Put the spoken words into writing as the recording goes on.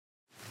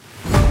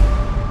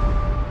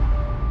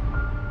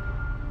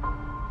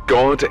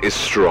God is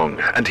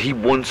strong, and he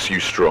wants you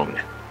strong.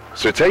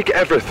 So take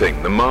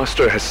everything the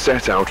Master has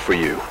set out for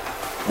you,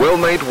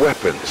 well-made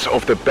weapons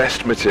of the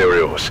best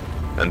materials,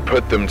 and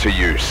put them to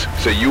use,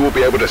 so you will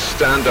be able to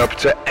stand up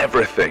to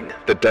everything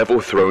the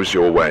devil throws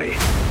your way.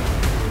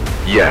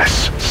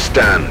 Yes,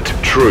 stand,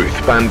 truth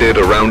banded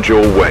around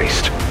your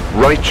waist,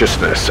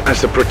 righteousness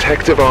as the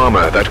protective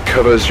armor that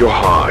covers your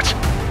heart,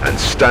 and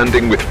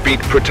standing with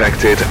feet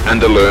protected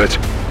and alert,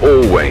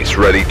 always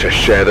ready to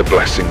share the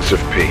blessings of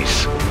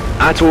peace.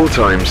 At all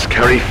times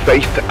carry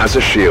faith as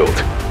a shield,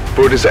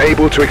 for it is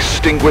able to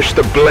extinguish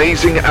the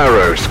blazing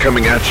arrows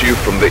coming at you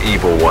from the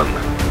evil one.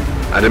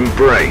 And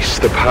embrace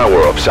the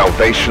power of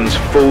salvation's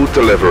full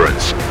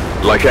deliverance,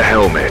 like a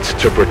helmet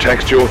to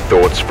protect your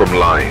thoughts from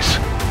lies.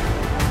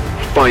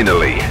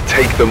 Finally,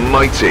 take the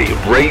mighty,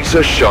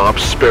 razor-sharp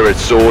spirit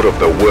sword of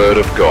the Word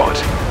of God.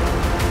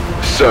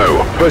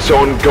 So, put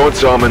on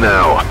God's armor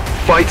now,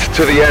 fight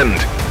to the end,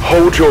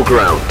 hold your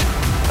ground,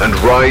 and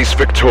rise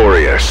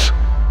victorious.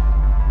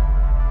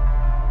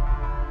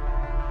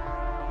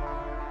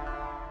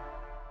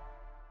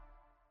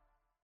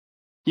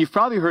 You've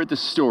probably heard the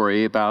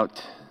story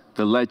about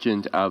the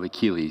legend of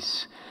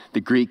Achilles.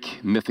 The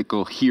Greek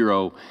mythical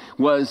hero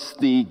was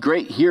the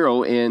great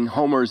hero in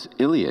Homer's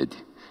Iliad.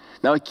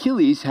 Now,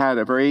 Achilles had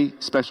a very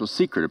special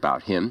secret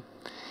about him.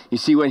 You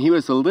see, when he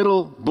was a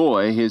little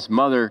boy, his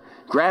mother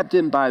grabbed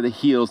him by the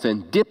heels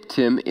and dipped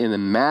him in the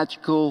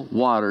magical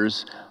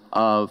waters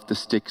of the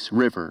Styx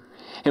River.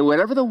 And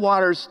whatever the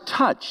waters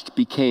touched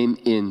became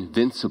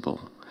invincible.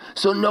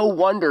 So no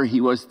wonder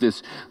he was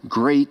this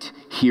great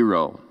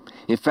hero.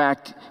 In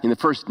fact, in the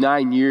first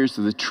 9 years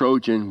of the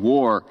Trojan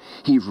War,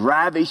 he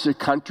ravaged the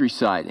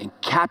countryside and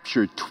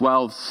captured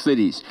 12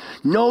 cities.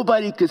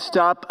 Nobody could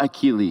stop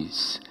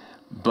Achilles,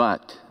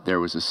 but there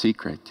was a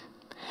secret.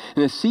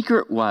 And the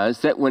secret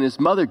was that when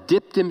his mother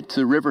dipped him to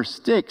the river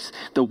Styx,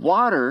 the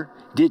water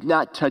did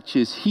not touch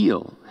his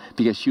heel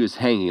because she was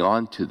hanging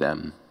on to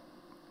them.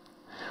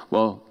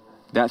 Well,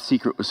 that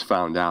secret was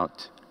found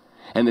out.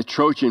 And the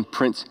Trojan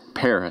prince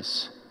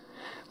Paris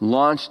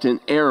launched an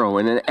arrow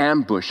in an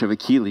ambush of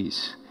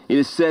Achilles. It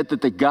is said that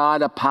the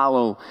god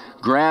Apollo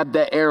grabbed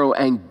the arrow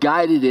and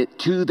guided it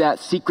to that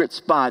secret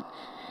spot,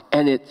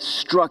 and it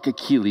struck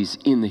Achilles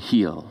in the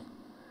heel.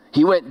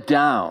 He went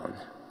down,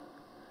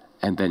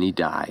 and then he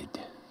died.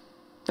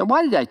 Now,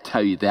 why did I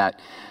tell you that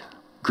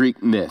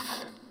Greek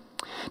myth?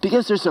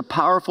 Because there's a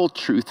powerful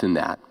truth in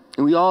that,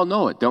 and we all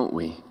know it, don't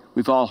we?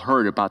 We've all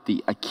heard about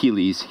the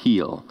Achilles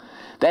heel.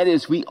 That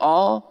is, we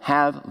all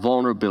have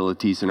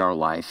vulnerabilities in our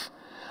life.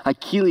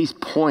 Achilles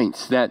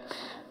points that,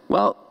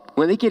 well,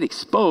 when they get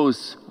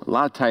exposed, a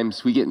lot of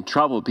times we get in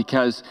trouble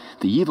because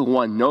the evil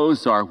one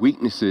knows our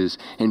weaknesses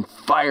and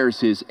fires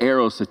his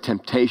arrows of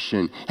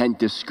temptation and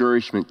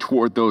discouragement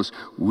toward those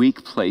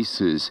weak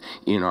places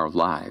in our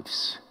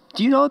lives.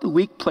 Do you know the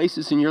weak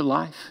places in your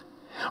life?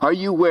 Are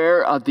you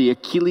aware of the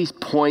Achilles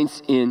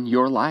points in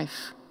your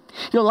life?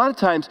 You know, a lot of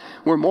times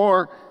we're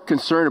more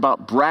concerned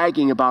about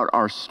bragging about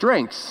our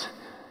strengths,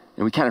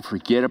 and we kind of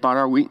forget about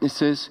our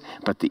weaknesses,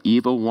 but the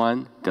evil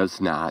one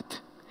does not.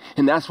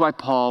 And that's why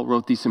Paul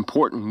wrote these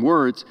important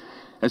words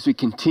as we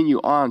continue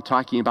on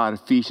talking about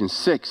Ephesians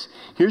 6.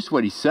 Here's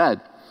what he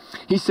said.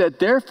 He said,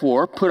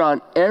 therefore, put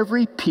on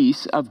every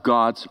piece of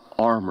God's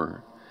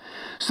armor,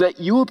 so that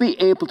you will be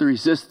able to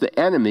resist the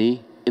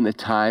enemy in the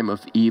time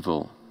of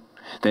evil.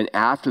 Then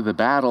after the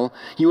battle,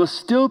 you will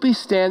still be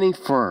standing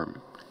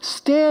firm.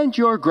 Stand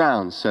your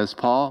ground, says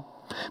Paul,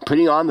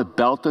 putting on the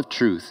belt of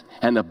truth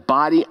and the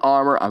body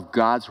armor of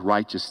God's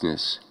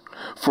righteousness.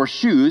 For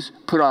shoes,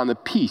 put on the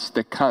peace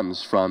that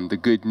comes from the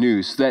good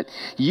news, so that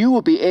you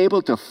will be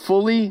able to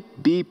fully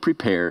be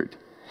prepared.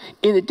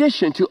 In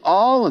addition to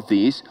all of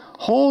these,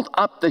 hold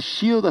up the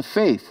shield of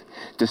faith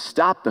to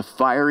stop the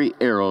fiery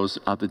arrows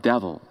of the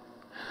devil.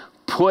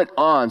 Put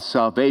on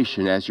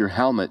salvation as your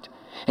helmet,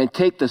 and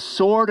take the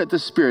sword of the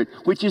Spirit,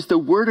 which is the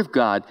word of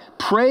God.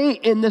 Pray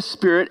in the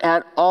Spirit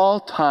at all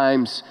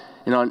times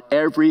and on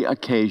every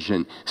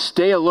occasion.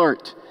 Stay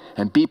alert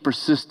and be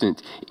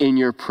persistent in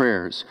your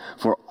prayers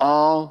for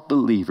all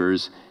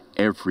believers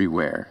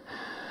everywhere.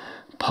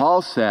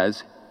 Paul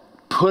says,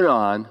 put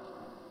on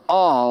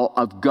all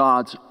of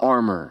God's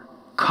armor.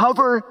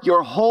 Cover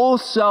your whole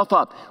self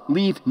up.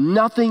 Leave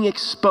nothing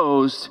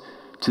exposed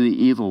to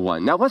the evil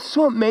one. Now, what's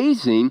so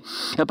amazing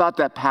about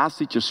that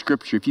passage of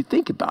Scripture, if you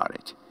think about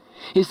it,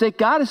 is that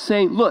God is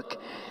saying,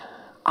 look,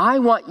 I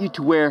want you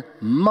to wear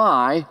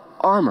my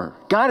armor.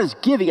 God is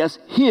giving us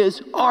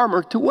his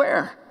armor to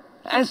wear.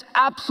 That's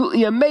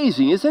absolutely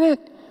amazing, isn't it?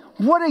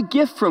 What a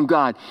gift from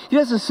God. He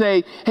doesn't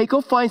say, hey,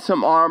 go find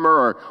some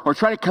armor or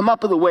try to come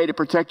up with a way to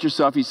protect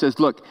yourself. He says,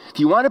 look, if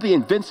you want to be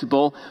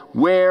invincible,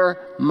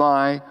 wear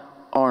my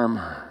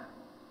armor.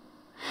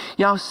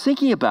 You know, I was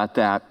thinking about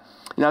that,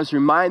 and I was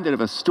reminded of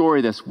a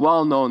story that's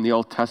well known in the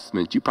Old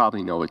Testament. You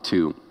probably know it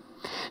too.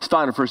 It's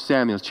found in 1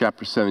 Samuel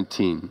chapter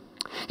 17.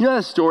 You know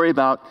that story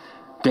about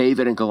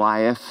David and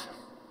Goliath?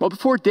 Well,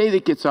 before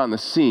David gets on the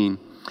scene,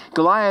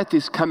 Goliath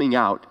is coming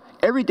out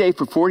every day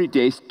for 40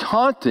 days,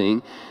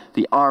 taunting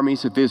the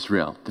armies of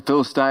Israel. The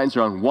Philistines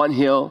are on one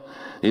hill,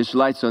 the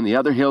Israelites on the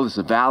other hill. There's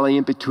a valley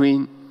in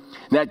between.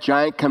 And that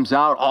giant comes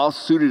out all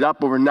suited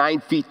up, over 9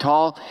 feet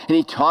tall, and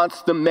he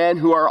taunts the men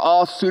who are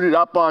all suited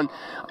up on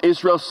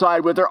Israel's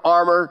side with their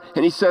armor.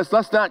 And he says,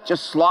 let's not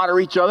just slaughter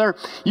each other.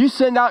 You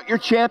send out your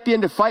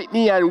champion to fight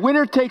me, and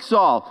winner takes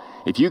all.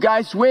 If you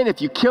guys win,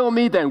 if you kill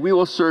me, then we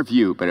will serve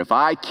you. But if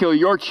I kill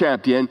your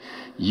champion,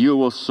 you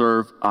will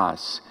serve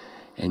us.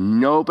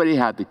 And nobody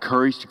had the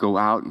courage to go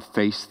out and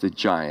face the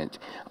giant.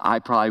 I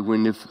probably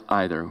wouldn't have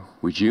either.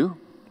 Would you?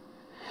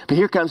 But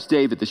here comes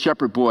David, the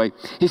shepherd boy.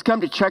 He's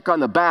come to check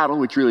on the battle,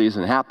 which really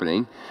isn't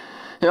happening,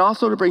 and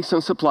also to bring some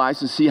supplies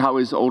to see how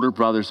his older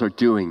brothers are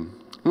doing.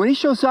 And when he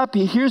shows up,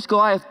 he hears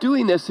Goliath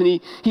doing this,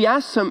 and he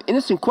asks some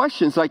innocent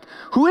questions like,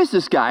 who is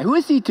this guy? Who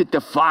is he to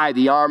defy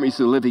the armies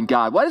of the living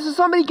God? Why doesn't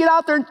somebody get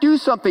out there and do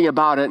something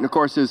about it? And of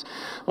course, his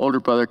older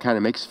brother kind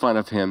of makes fun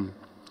of him,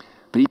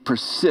 but he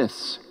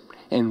persists,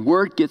 and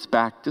word gets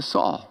back to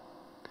Saul.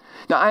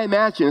 Now, I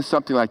imagine it's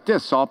something like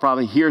this. Saul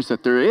probably hears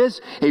that there is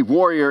a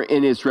warrior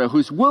in Israel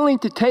who's willing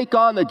to take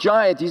on the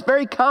giant. He's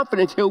very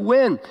confident he'll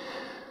win.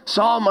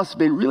 Saul must have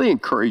been really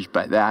encouraged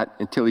by that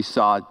until he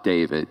saw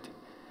David.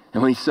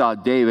 And when he saw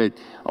David,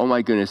 oh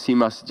my goodness, he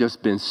must have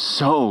just been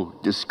so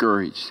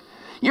discouraged.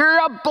 You're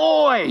a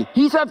boy.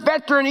 He's a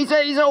veteran. He's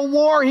a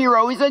war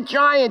hero. He's a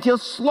giant. He'll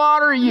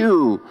slaughter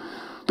you.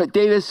 But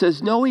David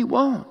says, no, he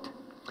won't.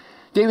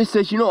 David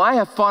says, I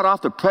have fought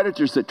off the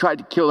predators that tried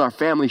to kill our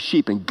family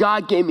sheep, and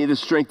God gave me the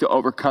strength to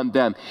overcome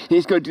them. And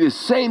he's going to do the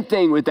same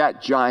thing with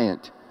that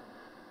giant.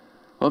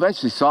 Well,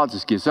 eventually Saul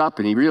just gives up,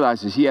 and he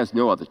realizes he has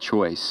no other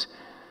choice.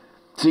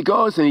 So he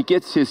goes and he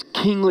gets his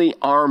kingly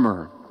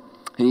armor,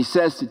 and he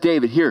says to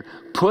David, here,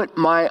 put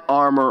my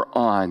armor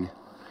on.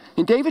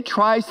 And David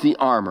tries the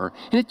armor,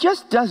 and it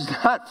just does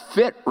not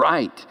fit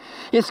right.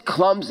 It's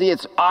clumsy,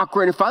 it's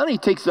awkward, and finally he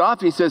takes it off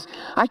and he says,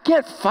 I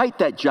can't fight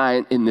that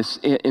giant in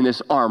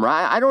this armor.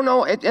 I don't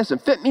know, it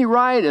doesn't fit me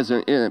right, it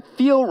doesn't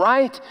feel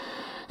right.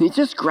 And he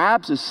just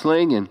grabs a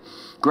sling and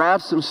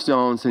grabs some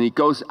stones, and he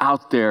goes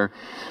out there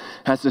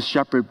as the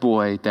shepherd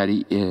boy that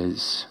he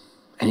is.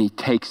 And he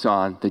takes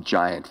on the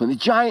giant. When the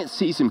giant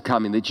sees him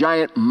coming, the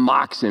giant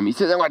mocks him. He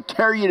says, I'm going to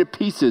tear you to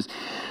pieces.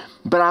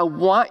 But I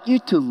want you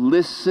to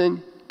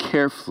listen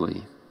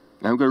carefully.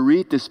 And I'm going to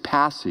read this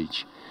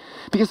passage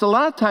because a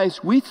lot of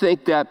times we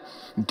think that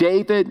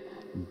David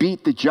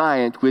beat the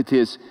giant with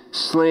his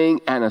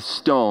sling and a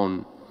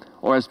stone,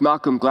 or as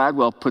Malcolm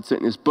Gladwell puts it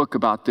in his book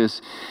about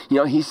this,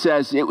 he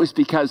says it was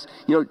because,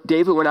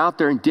 David went out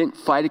there and didn't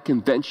fight a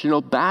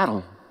conventional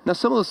battle. Now,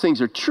 some of those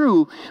things are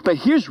true, but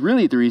here's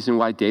really the reason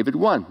why David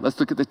won. Let's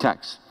look at the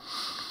text.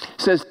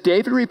 It says,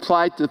 David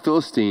replied to the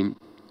Philistine,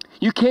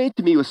 you came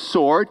to me with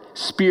sword,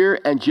 spear,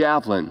 and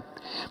javelin.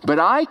 But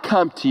I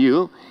come to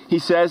you, he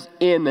says,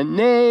 in the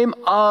name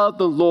of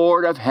the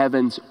Lord of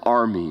heaven's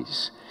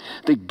armies,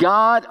 the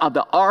God of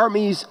the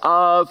armies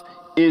of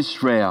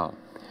Israel,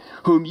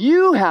 whom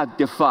you have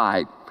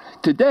defied.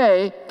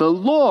 Today, the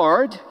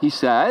Lord, he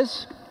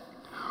says,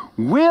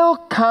 will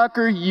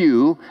conquer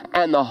you,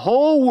 and the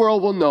whole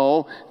world will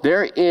know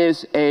there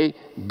is a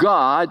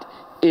God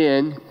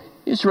in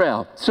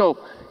Israel. So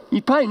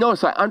you probably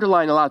notice I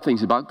underline a lot of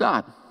things about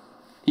God.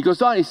 He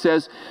goes on, he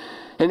says,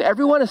 and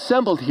everyone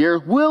assembled here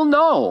will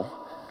know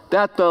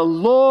that the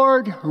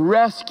Lord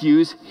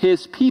rescues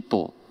his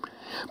people,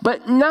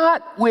 but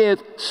not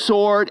with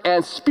sword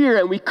and spear,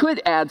 and we could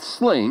add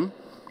sling.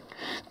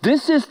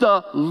 This is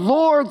the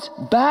Lord's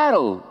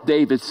battle,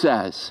 David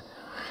says,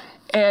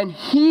 and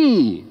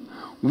he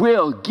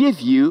will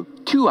give you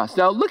to us.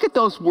 Now look at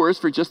those words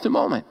for just a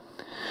moment,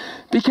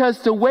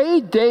 because the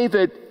way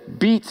David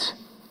beats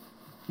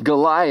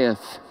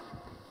Goliath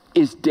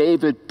is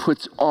David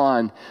puts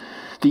on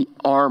the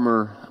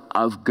armor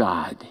of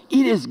God.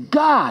 It is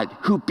God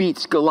who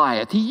beats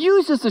Goliath. He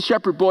uses the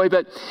shepherd boy,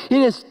 but it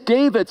is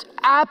David's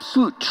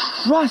absolute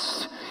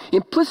trust,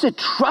 implicit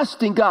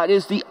trust in God. It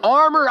is the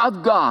armor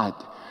of God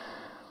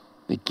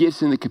that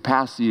gives him the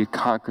capacity to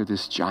conquer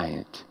this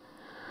giant.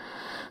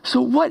 So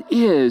what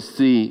is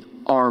the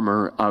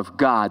armor of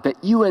God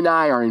that you and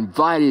I are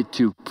invited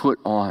to put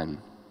on?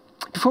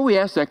 Before we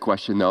ask that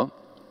question, though,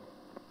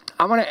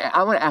 I want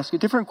to ask a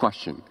different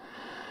question.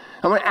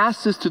 I want to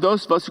ask this to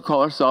those of us who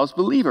call ourselves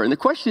believer. And the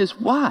question is,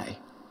 why?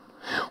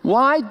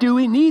 Why do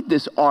we need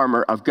this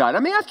armor of God? I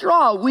mean, after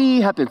all,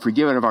 we have been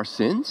forgiven of our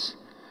sins.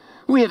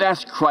 We have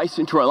asked Christ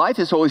into our life.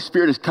 His Holy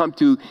Spirit has come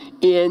to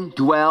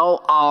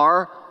indwell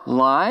our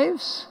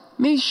lives.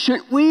 I mean,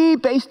 shouldn't we,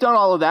 based on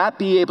all of that,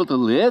 be able to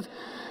live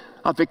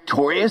a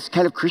victorious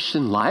kind of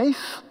Christian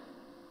life?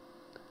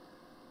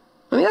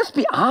 I mean, let's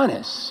be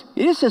honest.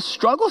 It is a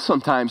struggle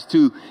sometimes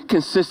to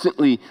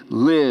consistently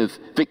live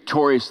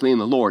victoriously in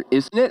the Lord,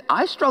 isn't it?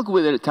 I struggle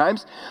with it at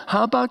times.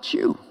 How about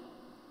you?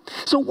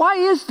 So why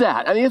is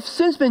that? I mean, if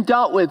sin's been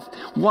dealt with,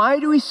 why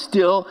do we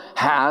still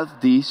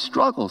have these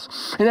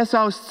struggles? And as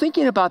I was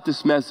thinking about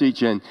this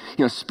message and,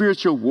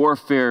 spiritual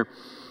warfare,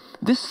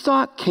 this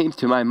thought came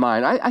to my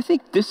mind. I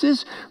think this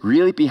is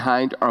really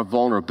behind our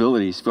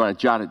vulnerabilities, if you want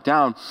to jot it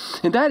down.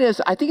 And that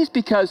is, I think it's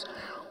because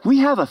we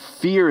have a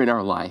fear in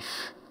our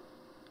life.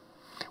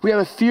 We have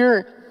a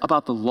fear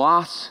about the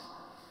loss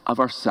of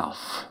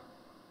ourself.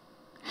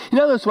 In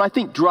other words, what I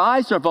think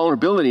drives our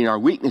vulnerability and our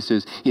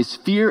weaknesses is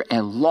fear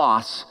and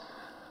loss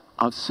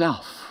of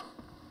self.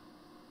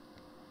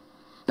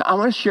 Now, I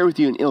want to share with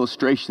you an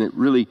illustration that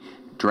really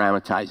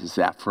dramatizes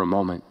that for a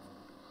moment.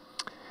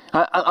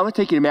 I want to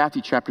take you to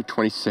Matthew chapter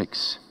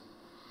 26.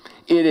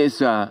 It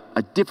is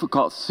a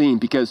difficult scene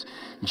because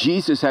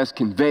Jesus has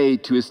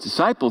conveyed to his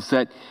disciples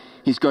that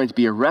he's going to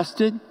be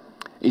arrested,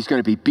 he's going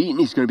to be beaten,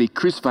 he's going to be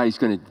crucified, he's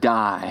going to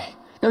die.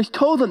 Now, he's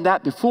told them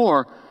that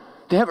before.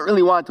 They haven't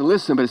really wanted to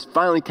listen, but it's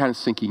finally kind of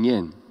sinking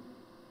in.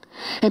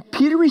 And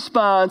Peter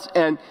responds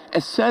and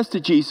says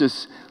to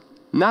Jesus,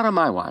 not on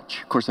my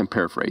watch. Of course, I'm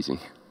paraphrasing.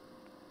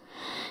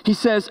 He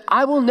says,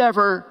 I will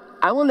never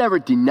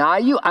deny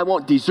you. I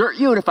won't desert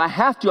you. And if I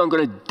have to, I'm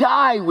going to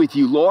die with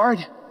you,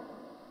 Lord.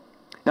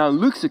 Now, in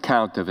Luke's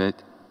account of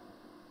it,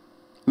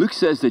 Luke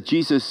says that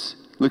Jesus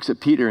looks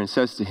at Peter and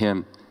says to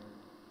him,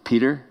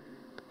 Peter,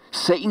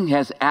 Satan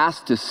has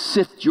asked to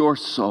sift your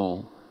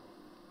soul.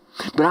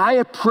 But I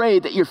have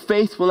prayed that your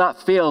faith will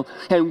not fail.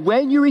 And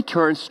when you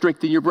return,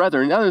 strengthen your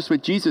brethren. In other words,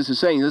 what Jesus is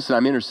saying, listen,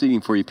 I'm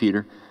interceding for you,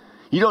 Peter.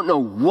 You don't know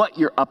what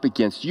you're up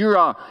against.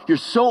 You're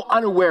so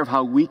unaware of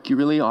how weak you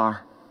really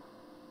are.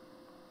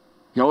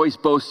 You're always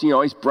boasting, you're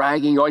always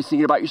bragging, you're always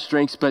thinking about your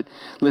strengths. But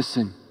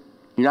listen,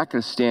 you're not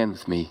going to stand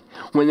with me.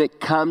 When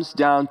it comes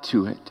down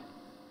to it,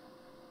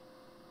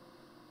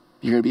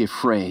 you're going to be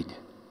afraid.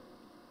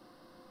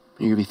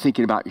 You're going to be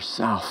thinking about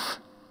yourself.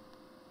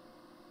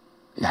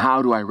 And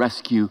how do I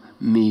rescue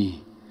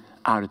me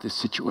out of this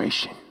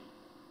situation?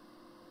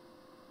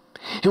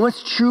 And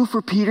what's true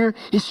for Peter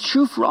is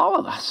true for all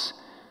of us.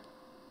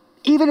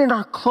 Even in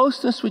our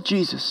closeness with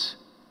Jesus.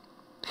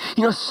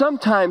 You know,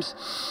 sometimes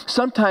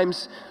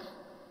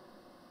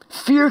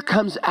fear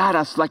comes at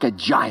us like a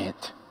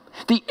giant.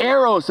 The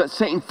arrows that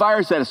Satan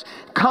fires at us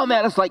come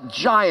at us like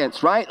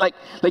giants, right?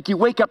 Like you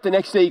wake up the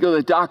next day, you go to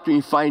the doctor and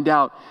you find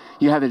out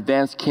you have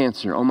advanced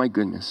cancer. Oh my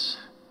goodness.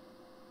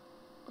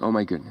 Oh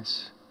my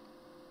goodness.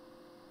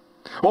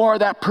 Or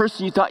that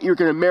person you thought you were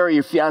going to marry,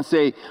 your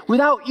fiance,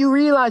 without you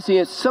realizing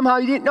it, somehow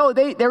you didn't know.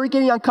 They were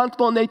getting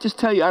uncomfortable and they just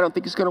tell you, I don't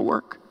think it's going to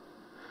work.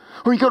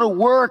 Or you go to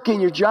work and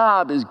your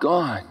job is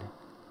gone.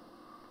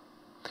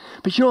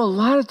 But you know, a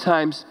lot of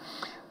times,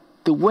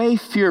 the way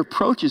fear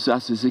approaches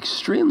us is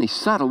extremely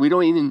subtle. We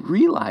don't even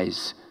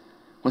realize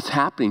what's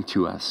happening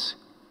to us.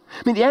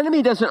 I mean, the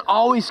enemy doesn't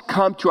always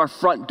come to our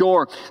front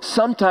door.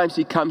 Sometimes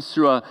he comes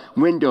through a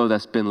window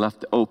that's been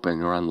left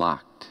open or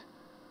unlocked.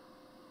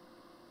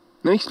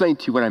 Let me explain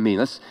to you what I mean.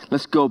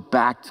 Let's go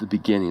back to the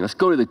beginning. Let's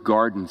go to the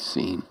garden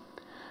scene.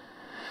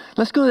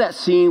 Let's go to that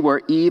scene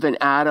where Eve and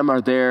Adam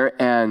are there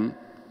and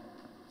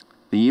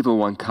the evil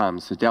one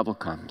comes, the devil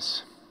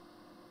comes.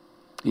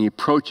 And he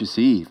approaches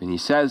Eve and he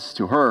says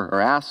to her or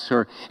asks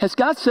her, has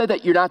God said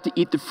that you're not to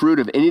eat the fruit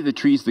of any of the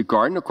trees of the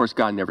garden? Of course,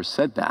 God never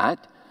said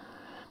that.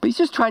 But he's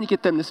just trying to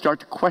get them to start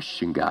to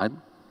question God.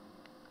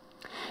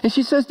 And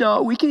she says,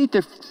 no, we can eat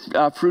the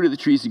fruit of the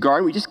trees of the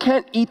garden. We just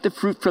can't eat the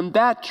fruit from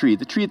that tree,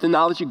 the tree of the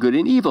knowledge of good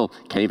and evil.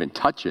 Can't even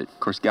touch it. Of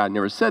course, God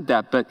never said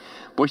that. But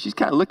boy, she's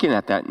kind of looking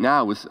at that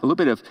now with a little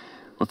bit of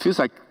what feels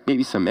like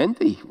maybe some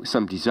envy,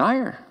 some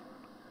desire.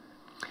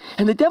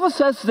 And the devil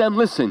says to them,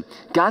 listen,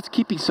 God's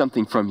keeping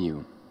something from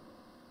you.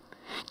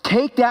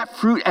 Take that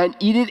fruit and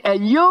eat it,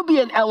 and you'll be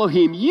an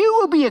Elohim. You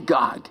will be a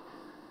God.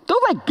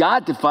 Don't let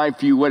God define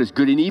for you what is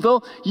good and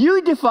evil.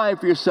 You define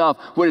for yourself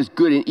what is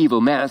good and evil.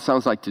 Man, that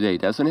sounds like today,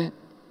 doesn't it?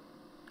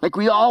 Like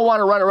we all want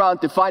to run around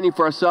defining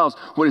for ourselves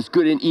what is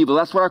good and evil.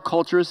 That's what our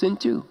culture is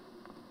into.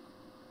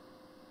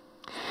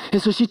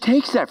 And so she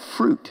takes that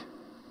fruit.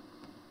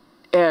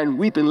 And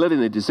we've been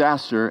living the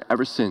disaster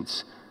ever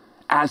since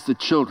as the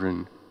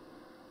children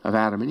of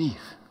Adam and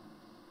Eve.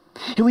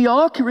 And we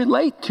all can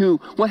relate to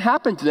what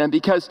happened to them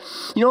because,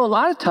 you know, a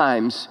lot of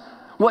times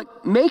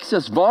what makes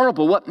us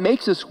vulnerable, what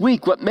makes us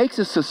weak, what makes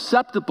us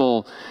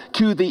susceptible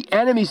to the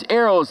enemy's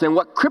arrows and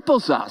what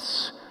cripples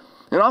us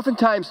and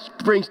oftentimes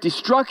brings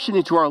destruction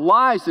into our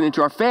lives and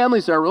into our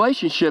families and our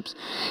relationships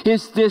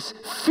is this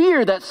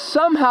fear that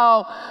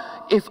somehow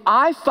if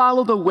I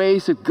follow the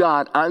ways of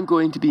God, I'm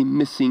going to be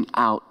missing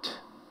out.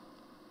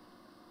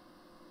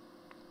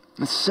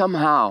 And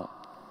somehow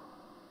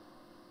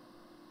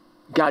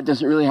God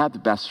doesn't really have the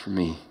best for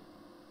me.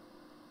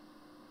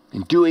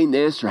 And doing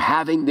this or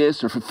having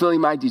this or fulfilling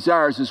my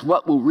desires is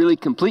what will really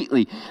complete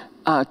me.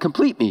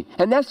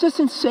 And that's just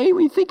insane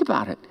when you think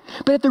about it.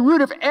 But at the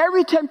root of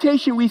every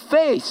temptation we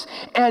face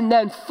and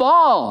then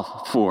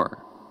fall for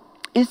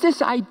is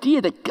this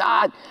idea that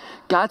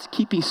God's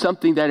keeping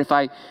something that if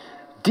I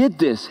did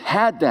this,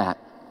 had that,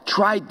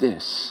 tried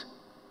this,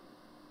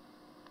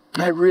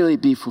 I'd really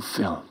be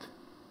fulfilled.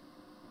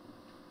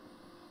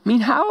 I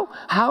mean,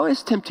 how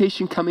is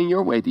temptation coming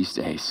your way these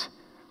days?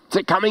 Is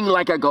it coming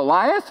like a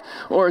Goliath,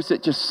 or is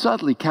it just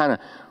subtly kind of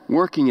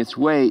working its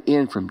way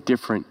in from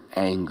different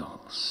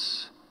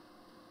angles?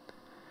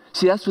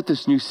 See, that's what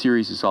this new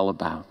series is all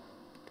about.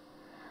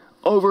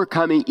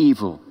 Overcoming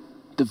evil,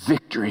 the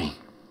victory.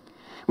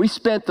 We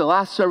spent the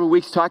last several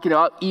weeks talking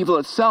about evil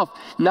itself.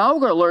 Now we're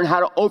going to learn how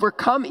to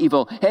overcome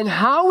evil and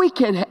how we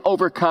can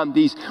overcome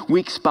these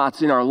weak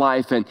spots in our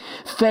life and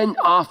fend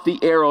off the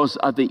arrows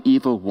of the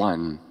evil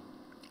one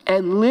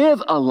and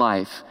live a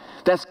life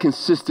that's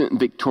consistent and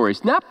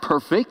victorious. Not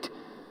perfect,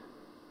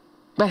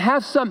 but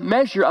have some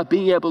measure of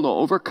being able to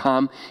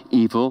overcome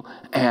evil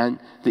and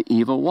the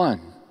evil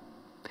one.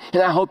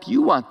 And I hope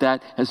you want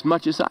that as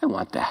much as I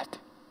want that.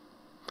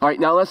 All right,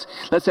 now let's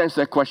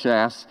answer that question I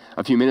asked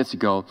a few minutes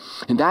ago,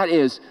 and that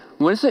is,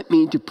 what does it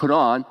mean to put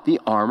on the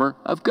armor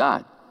of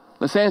God?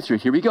 Let's answer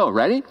it. Here we go.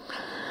 Ready?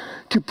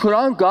 To put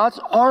on God's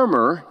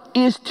armor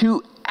is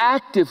to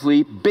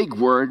actively, big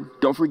word,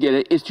 don't forget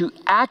it, is to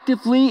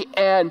actively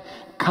and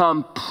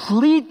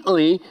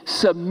completely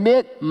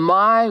submit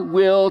my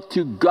will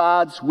to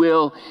God's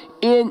will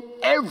in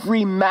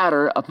every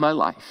matter of my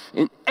life,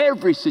 in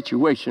every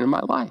situation of my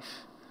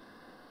life.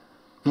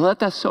 Now let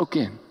that soak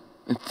in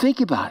and think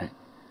about it.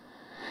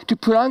 To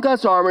put on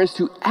God's armor is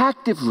to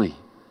actively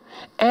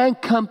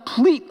and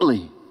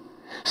completely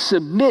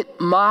submit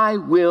my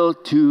will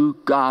to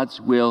God's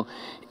will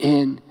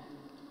in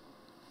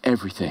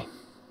everything.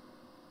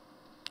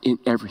 In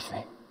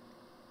everything.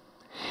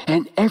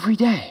 And every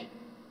day.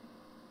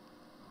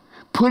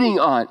 Putting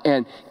on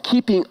and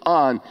keeping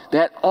on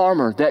that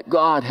armor that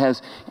God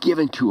has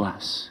given to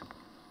us.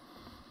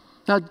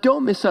 Now,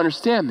 don't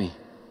misunderstand me.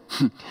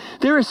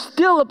 There is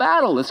still a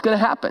battle that's going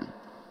to happen.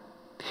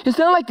 It's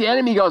not like the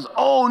enemy goes,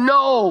 oh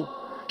no,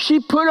 she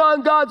put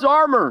on God's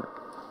armor.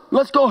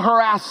 Let's go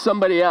harass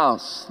somebody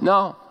else.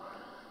 No.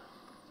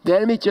 The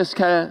enemy just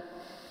kind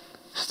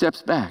of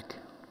steps back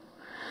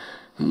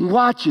and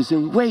watches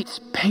and waits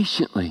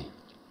patiently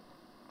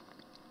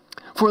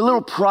for a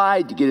little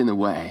pride to get in the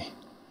way,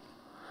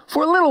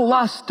 for a little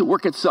lust to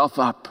work itself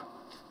up.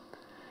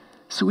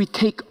 So we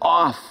take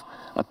off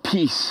a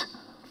piece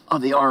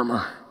of the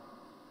armor.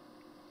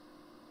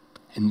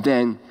 And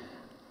then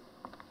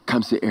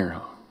comes the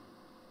arrow.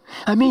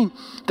 I mean,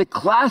 the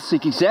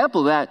classic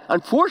example of that,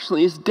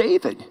 unfortunately, is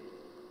David.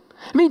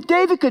 I mean,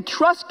 David could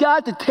trust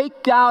God to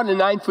take down a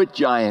 9-foot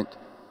giant.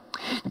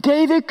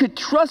 David could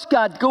trust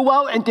God to go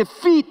out and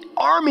defeat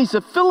armies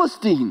of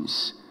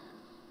Philistines.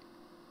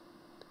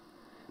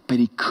 But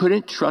he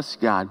couldn't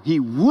trust God. He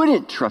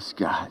wouldn't trust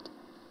God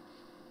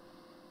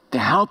to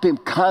help him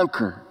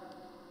conquer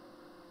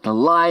the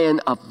lion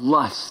of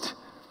lust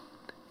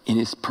in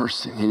his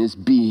person, in his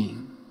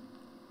being.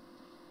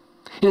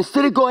 And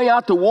instead of going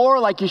out to war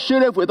like he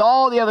should have with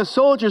all the other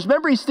soldiers,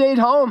 remember he stayed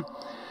home.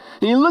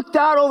 And he looked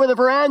out over the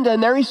veranda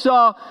and there he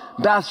saw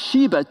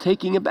Bathsheba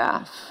taking a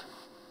bath.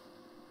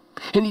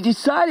 And he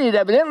decided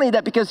evidently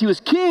that because he was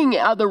king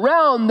of the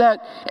realm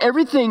that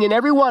everything and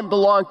everyone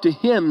belonged to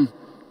him.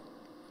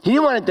 He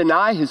didn't want to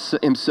deny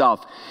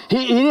himself.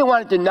 He didn't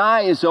want to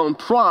deny his own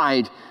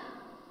pride.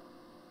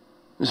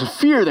 There's a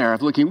fear there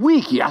of looking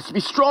weak. He has to be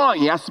strong.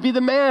 He has to be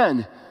the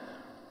man.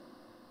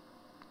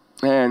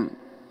 And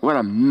what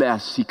a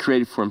mess he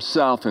created for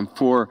himself and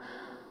for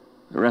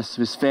the rest of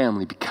his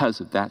family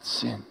because of that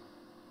sin.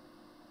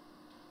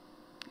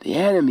 The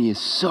enemy is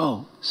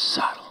so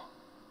subtle.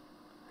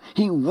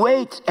 He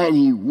waits and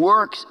he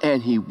works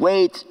and he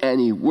waits and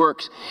he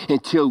works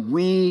until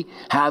we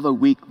have a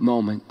weak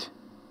moment.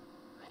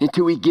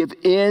 Until we give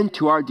in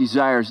to our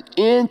desires,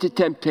 into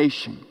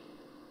temptation.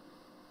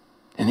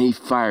 And he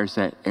fires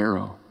that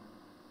arrow.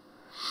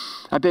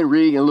 I've been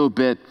reading a little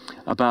bit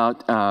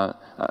about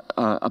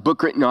a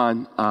book written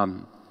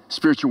on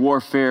spiritual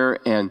warfare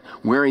and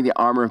wearing the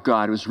armor of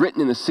God. It was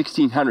written in the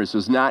 1600s, so it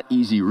was not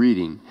easy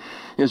reading.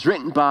 It was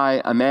written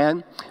by a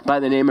man by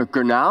the name of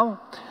Gurnall,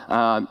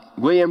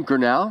 William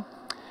Gurnall.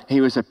 He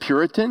was a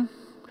Puritan,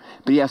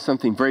 but he has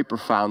something very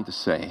profound to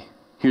say.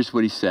 Here's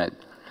what he said.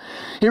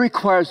 It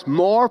requires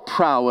more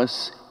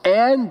prowess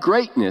and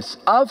greatness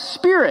of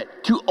spirit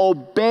to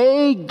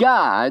obey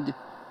God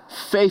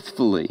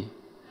faithfully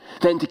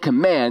than to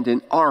command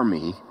an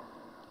army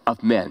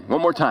of men.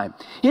 One more time.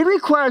 It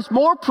requires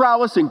more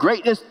prowess and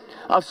greatness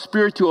of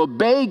spirit to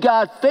obey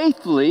God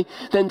faithfully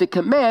than to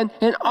command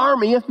an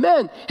army of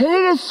men. And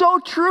it is so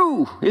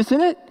true,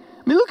 isn't it?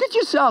 I mean, look at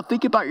yourself.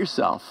 Think about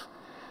yourself.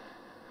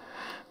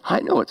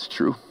 I know it's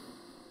true.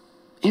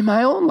 In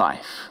my own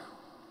life.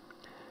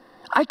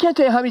 I can't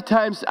tell you how many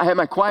times I have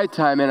my quiet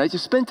time and I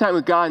just spend time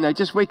with God and I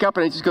just wake up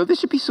and I just go, this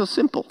should be so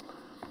simple.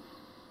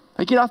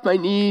 I get off my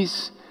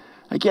knees,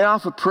 I get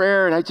off of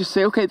prayer and I just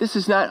say, okay, this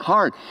is not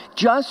hard.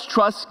 Just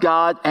trust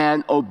God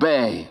and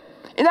obey.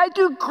 And I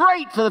do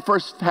great for the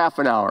first half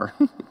an hour.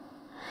 And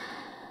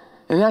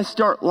then I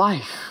start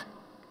life.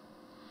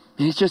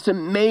 And it's just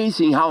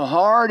amazing how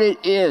hard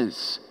it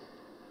is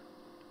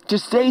to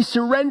stay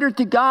surrendered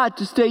to God,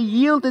 to stay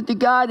yielded to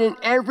God in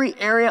every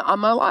area of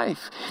my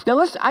life.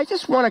 Now I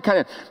just want to kind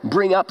of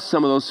bring up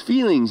some of those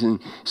feelings and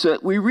so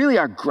that we really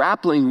are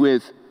grappling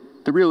with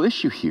the real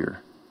issue here.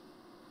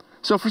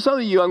 So for some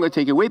of you, I'm going to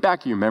take it way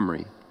back in your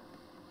memory.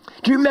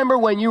 Do you remember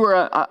when you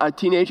were a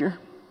teenager?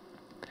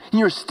 And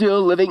you're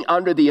still living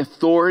under the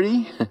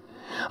authority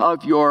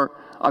of your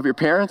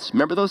parents.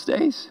 Remember those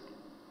days?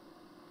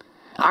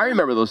 I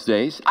remember those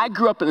days. I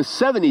grew up in the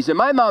 70s, and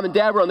my mom and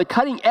dad were on the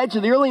cutting edge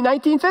of the early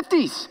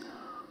 1950s.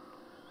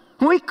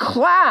 We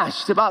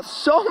clashed about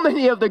so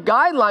many of the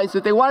guidelines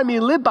that they wanted me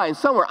to live by, and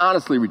some were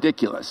honestly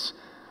ridiculous.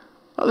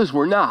 Others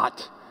were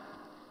not.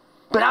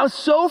 But I was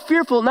so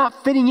fearful of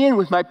not fitting in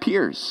with my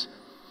peers.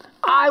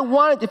 I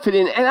wanted to fit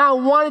in, and I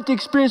wanted to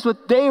experience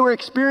what they were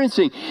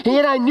experiencing. And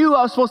yet I knew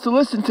I was supposed to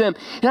listen to them,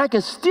 and I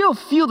can still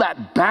feel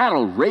that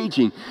battle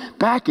raging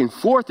back and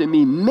forth in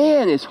me.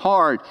 Man, it's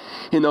hard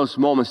in those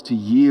moments to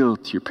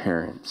yield to your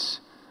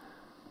parents.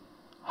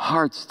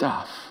 Hard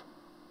stuff.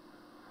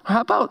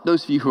 How about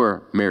those of you who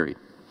are married?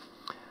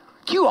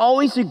 Do you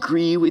always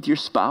agree with your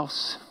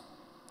spouse?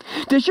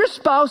 Does your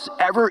spouse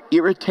ever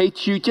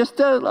irritate you just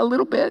a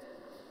little bit?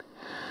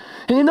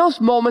 And in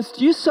those moments,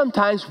 do you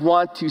sometimes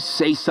want to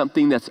say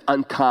something that's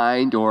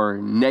unkind or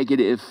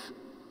negative?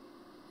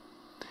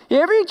 You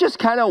ever just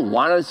kind of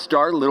want to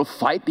start a little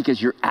fight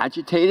because you're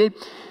agitated?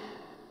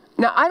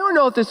 Now, I don't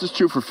know if this is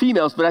true for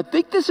females, but I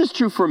think this is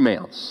true for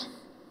males.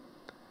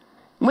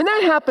 When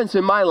that happens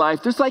in my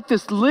life, there's like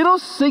this little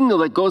signal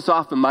that goes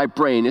off in my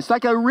brain. It's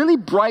like a really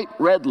bright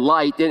red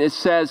light, and it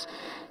says,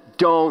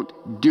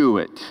 don't do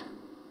it.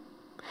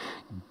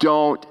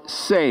 Don't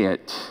say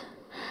it.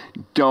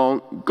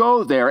 Don't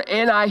go there.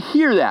 And I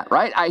hear that,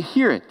 right? I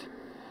hear it.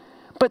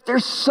 But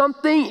there's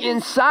something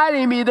inside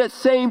of me that's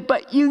saying,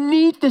 but you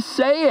need to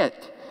say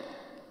it.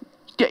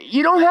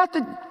 You don't have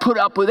to put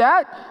up with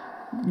that.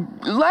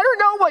 Let her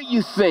know what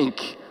you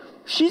think.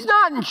 She's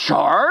not in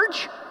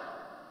charge.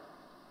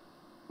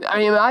 I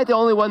mean, am I the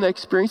only one that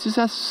experiences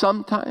that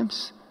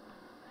sometimes?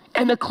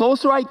 And the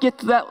closer I get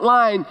to that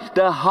line,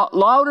 the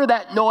louder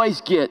that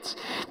noise gets.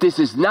 This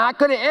is not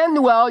going to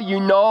end well. You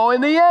know,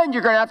 in the end,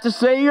 you're going to have to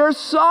say you're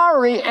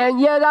sorry.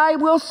 And yet I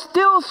will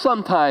still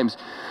sometimes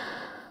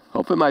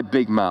open my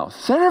big mouth.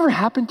 Has that ever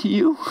happened to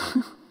you?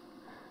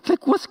 It's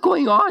like, what's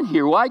going on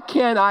here? Why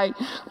can't I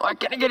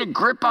get a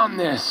grip on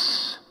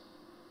this?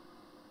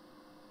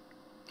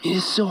 It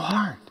is so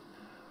hard.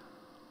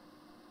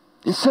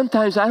 And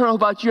sometimes, I don't know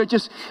about you,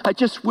 I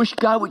just wish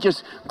God would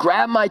just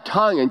grab my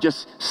tongue and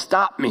just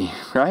stop me,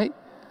 right?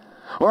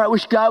 Or I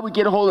wish God would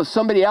get a hold of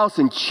somebody else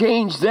and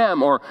change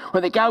them, or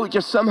that God would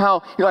just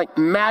somehow, like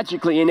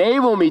magically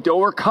enable me to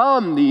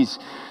overcome these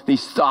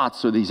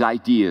thoughts or these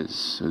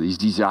ideas or these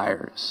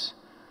desires.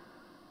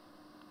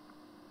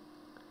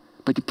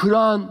 But to put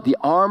on the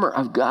armor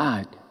of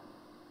God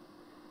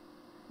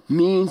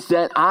means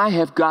that I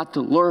have got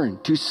to learn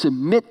to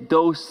submit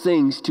those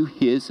things to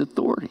His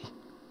authority.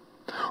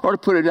 Or to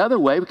put it another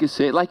way, we could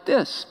say it like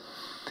this.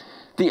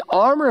 The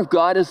armor of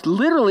God is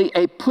literally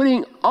a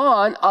putting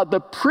on of the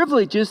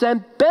privileges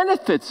and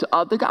benefits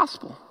of the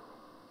gospel.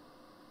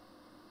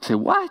 Say,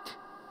 what?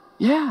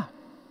 Yeah.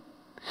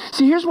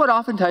 See, here's what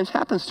oftentimes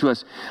happens to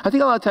us. I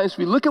think a lot of times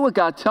we look at what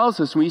God tells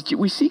us, and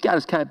we see God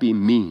as kind of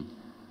being mean.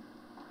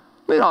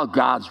 Look at all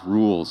God's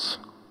rules.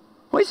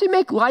 Why does He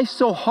make life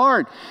so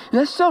hard?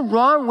 And that's the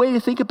wrong way to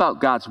think about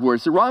God's word.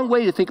 It's the wrong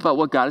way to think about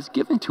what God has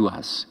given to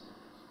us.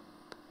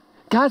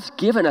 God's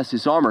given us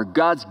His armor.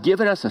 God's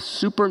given us a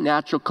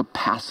supernatural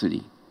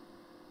capacity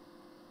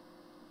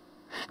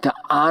to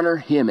honor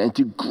Him and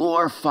to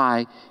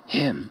glorify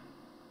Him.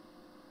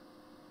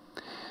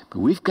 But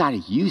we've got to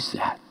use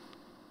that.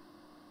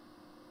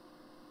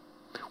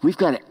 We've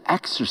got to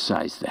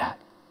exercise that.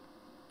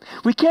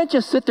 We can't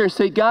just sit there and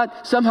say, God,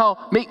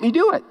 somehow make me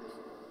do it.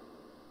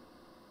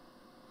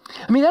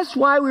 I mean, that's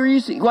why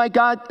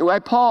why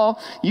Paul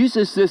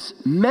uses this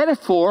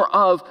metaphor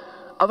of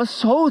a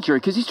soldier,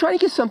 because he's trying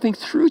to get something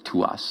through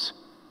to us.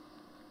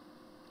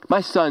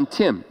 My son,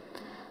 Tim,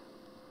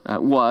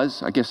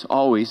 was, I guess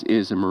always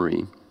is, a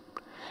Marine.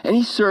 And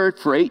he served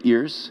for 8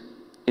 years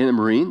in the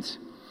Marines.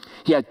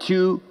 He had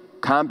 2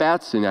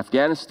 combats in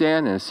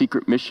Afghanistan and a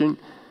secret mission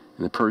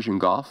in the Persian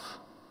Gulf.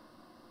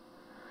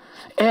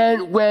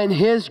 And when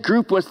his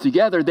group was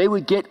together, they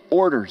would get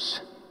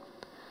orders.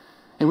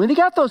 And when they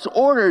got those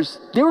orders,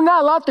 they were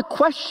not allowed to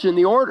question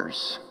the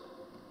orders.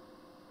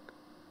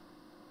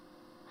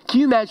 Can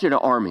you imagine an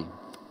army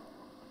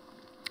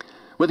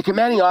where the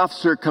commanding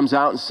officer comes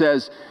out and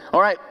says,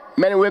 all right,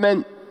 men and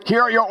women,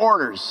 here are your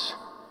orders.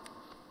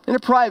 And a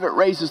private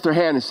raises their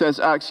hand and says,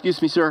 excuse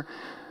me, sir,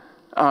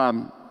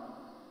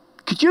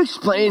 could you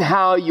explain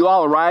how you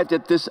all arrived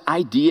at this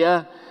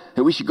idea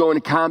that we should go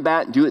into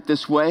combat and do it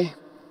this way?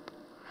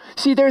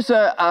 See, there's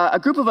a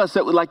group of us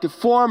that would like to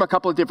form a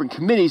couple of different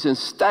committees and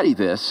study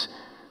this.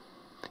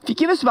 If you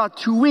give us about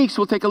 2 weeks,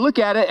 we'll take a look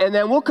at it, and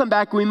then we'll come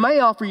back and we may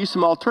offer you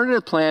some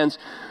alternative plans.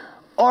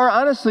 Or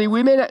honestly,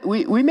 we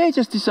may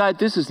just decide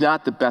this is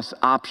not the best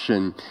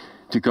option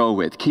to go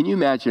with. Can you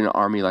imagine an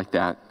army like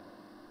that?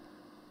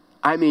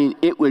 I mean,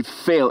 it would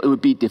fail. It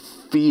would be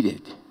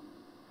defeated.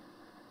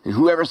 And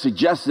whoever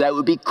suggests that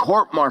would be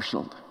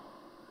court-martialed.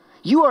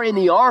 You are in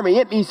the army.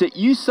 It means that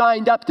you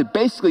signed up to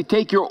basically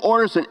take your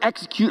orders and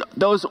execute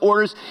those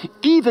orders,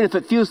 even if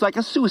it feels like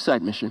a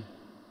suicide mission.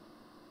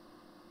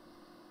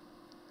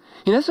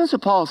 In essence,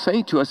 what Paul is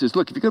saying to us is,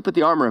 look, if you're going to put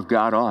the armor of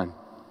God on,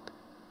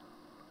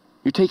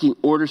 you're taking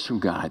orders from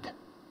God.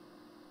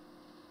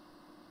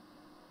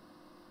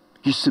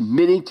 You're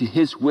submitting to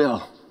his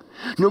will.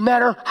 No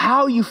matter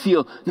how you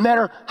feel, no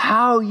matter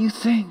how you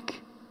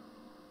think.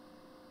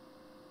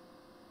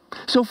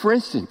 So for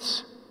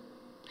instance,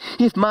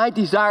 if my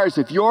desires,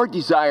 if your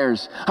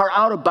desires are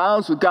out of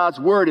bounds with God's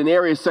word in the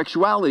area of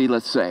sexuality,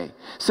 let's say,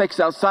 sex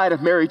outside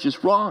of marriage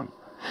is wrong.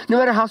 No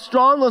matter how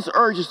strong those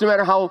urges, no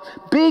matter how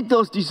big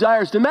those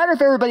desires, no matter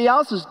if everybody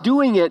else is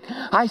doing it,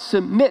 I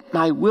submit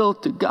my will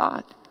to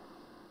God.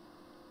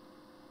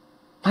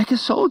 Like a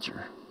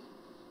soldier.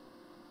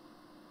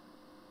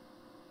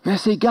 And I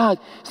say, God,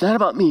 it's not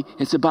about me,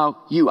 it's about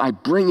you. I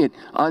bring it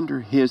under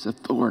his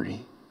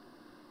authority.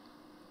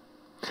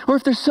 Or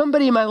if there's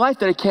somebody in my life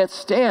that I can't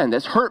stand,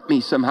 that's hurt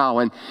me somehow,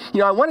 and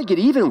I want to get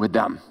even with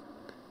them.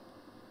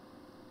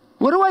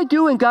 What do I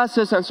do when God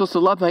says I'm supposed to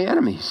love my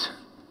enemies?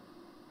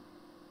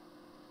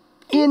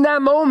 In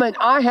that moment,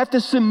 I have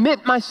to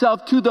submit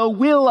myself to the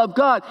will of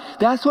God.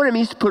 That's what it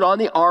means to put on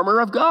the armor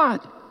of God.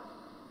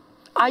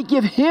 I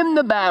give him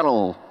the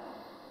battle.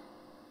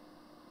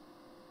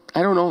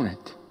 I don't own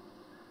it.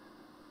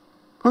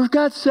 Or if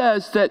God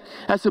says that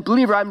as a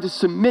believer, I'm to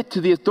submit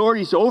to the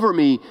authorities over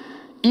me,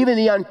 even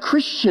the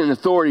unchristian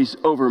authorities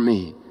over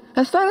me,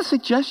 that's not a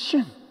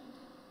suggestion.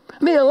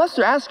 I mean, unless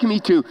they're asking me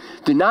to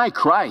deny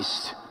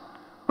Christ,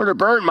 or to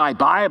burn my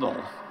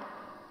Bible,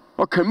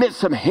 or commit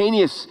some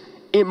heinous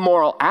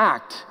immoral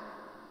act,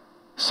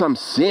 some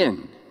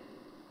sin,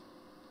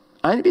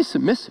 I need to be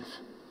submissive.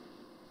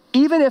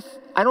 Even if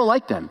I don't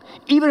like them,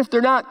 even if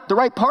they're not the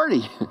right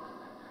party.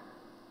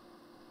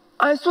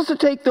 I'm supposed to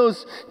take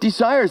those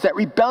desires, that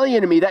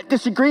rebellion in me, that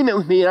disagreement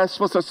with me, and I'm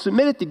supposed to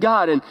submit it to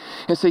God and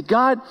say,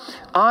 God,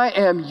 I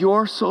am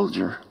your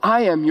soldier.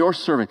 I am your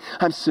servant.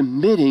 I'm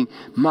submitting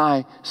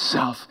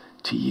myself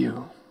to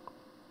you.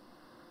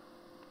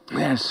 And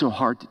that is so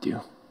hard to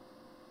do.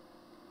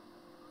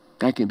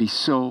 That can be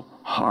so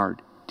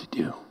hard to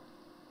do.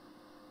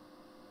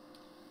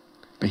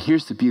 But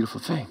here's the beautiful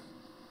thing.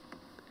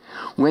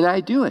 When I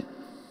do it,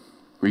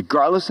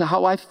 regardless of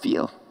how I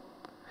feel,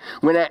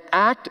 when I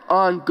act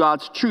on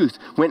God's truth,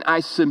 when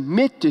I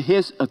submit to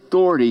his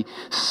authority,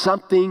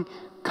 something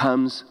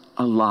comes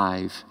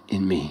alive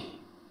in me.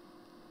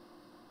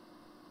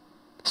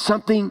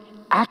 Something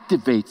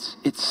activates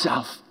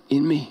itself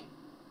in me.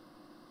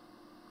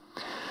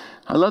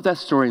 I love that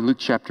story in Luke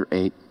chapter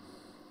 8,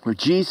 where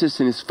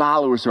Jesus and his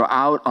followers are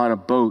out on a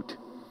boat,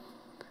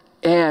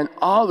 and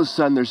all of a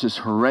sudden there's this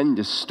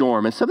horrendous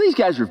storm. And some of these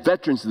guys are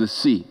veterans of the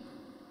sea.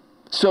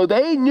 So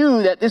they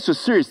knew that this was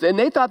serious, and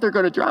they thought they were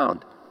going to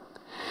drown.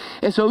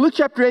 And so Luke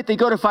chapter 8, they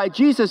go to find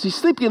Jesus. He's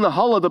sleeping in the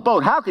hull of the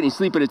boat. How can he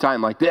sleep at a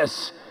time like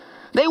this?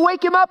 They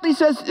wake him up,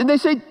 and they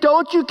say,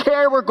 don't you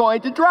care, we're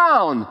going to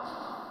drown.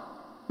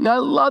 Now I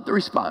love the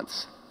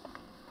response.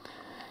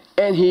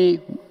 And he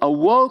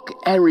awoke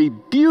and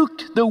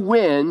rebuked the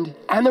wind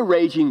and the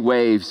raging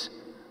waves.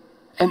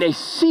 And they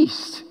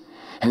ceased,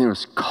 and there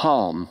was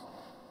calm.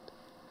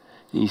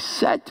 And he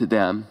said to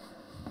them,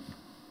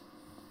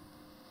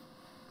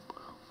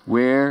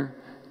 where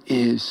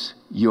is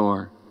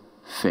your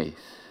faith?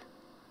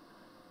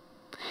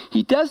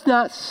 He does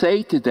not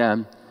say to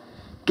them,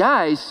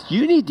 guys,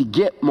 you need to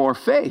get more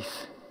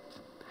faith.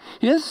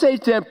 He doesn't say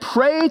to them,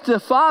 pray to the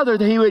Father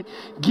that he would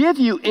give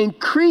you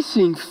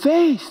increasing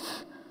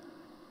faith.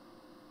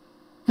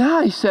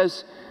 No, he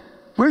says,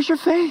 where's your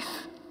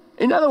faith?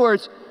 In other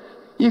words,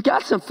 you've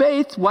got some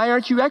faith. Why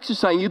aren't you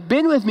exercising? You've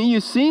been with me.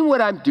 You've seen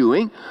what I'm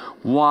doing.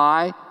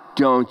 Why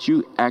don't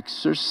you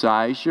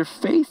exercise your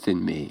faith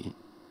in me?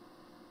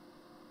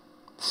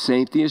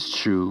 Same thing is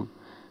true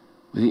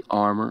with the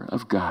armor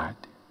of God.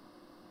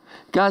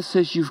 God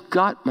says, you've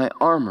got my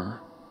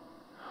armor.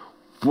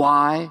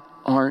 Why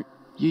aren't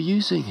you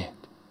using it?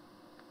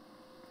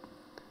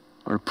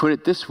 Or put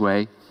it this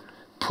way,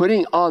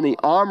 putting on the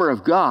armor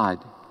of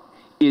God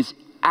is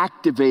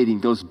activating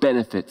those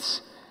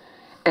benefits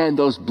and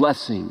those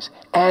blessings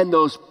and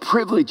those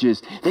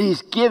privileges that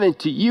he's given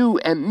to you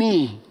and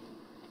me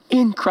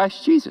in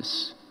Christ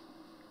Jesus.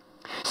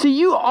 See,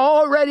 you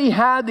already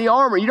have the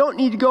armor. You don't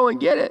need to go and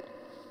get it.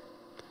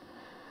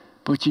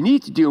 But what you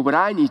need to do, what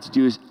I need to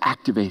do, is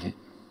activate it.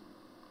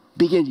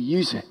 Begin to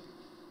use it.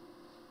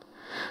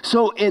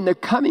 So in the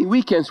coming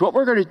weekends, what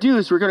we're going to do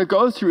is we're going to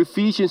go through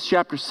Ephesians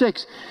chapter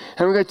 6,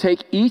 and we're going to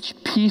take each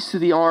piece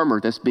of the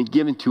armor that's been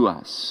given to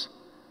us.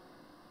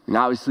 And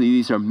obviously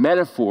these are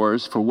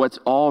metaphors for what's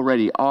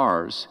already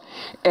ours.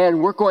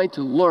 And we're going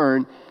to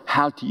learn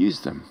how to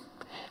use them,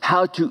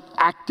 how to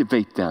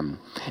activate them,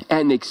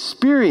 and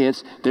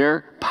experience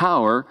their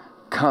power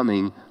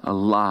coming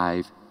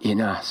alive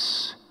in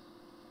us.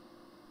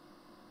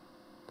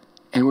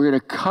 And we're going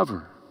to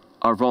cover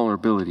our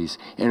vulnerabilities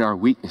and our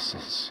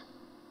weaknesses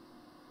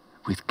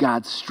with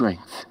God's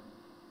strength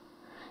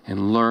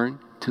and learn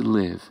to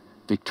live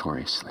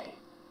victoriously.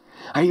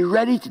 Are you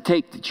ready to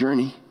take the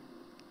journey?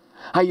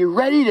 Are you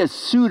ready to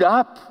suit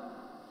up?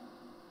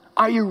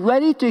 Are you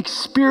ready to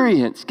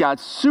experience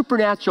God's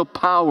supernatural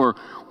power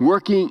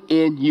working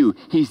in you?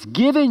 He's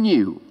given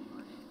you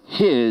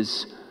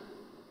his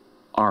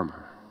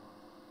armor.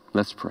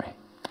 Let's pray.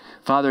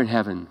 Father in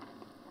heaven,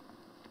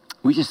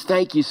 we just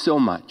thank you so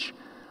much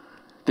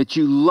that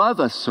you love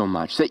us so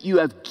much, that you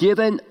have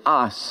given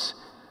us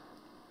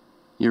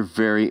your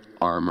very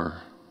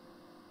armor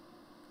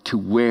to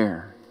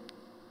wear,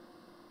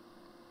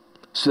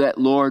 so that,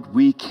 Lord,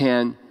 we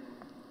can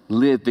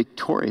live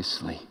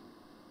victoriously,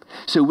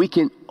 so we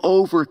can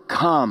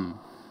overcome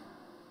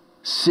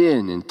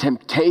sin and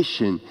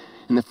temptation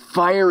and the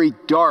fiery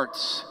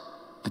darts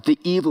that the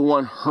evil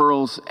one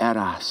hurls at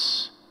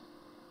us.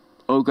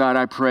 Oh God,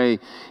 I pray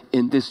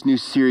in this new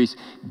series,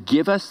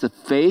 give us the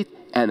faith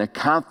and the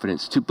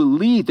confidence to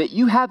believe that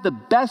you have the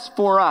best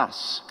for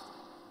us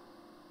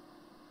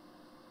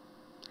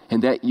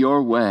and that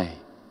your way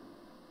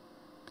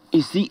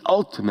is the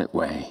ultimate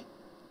way.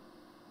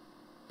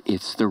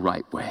 It's the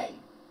right way.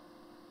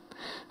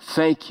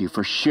 Thank you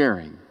for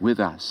sharing with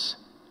us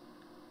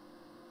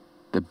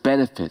the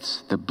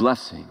benefits, the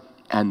blessing,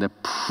 and the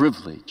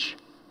privilege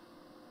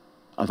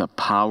of the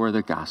power of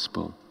the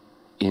gospel.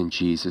 In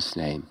Jesus'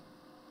 name,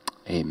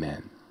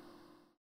 amen.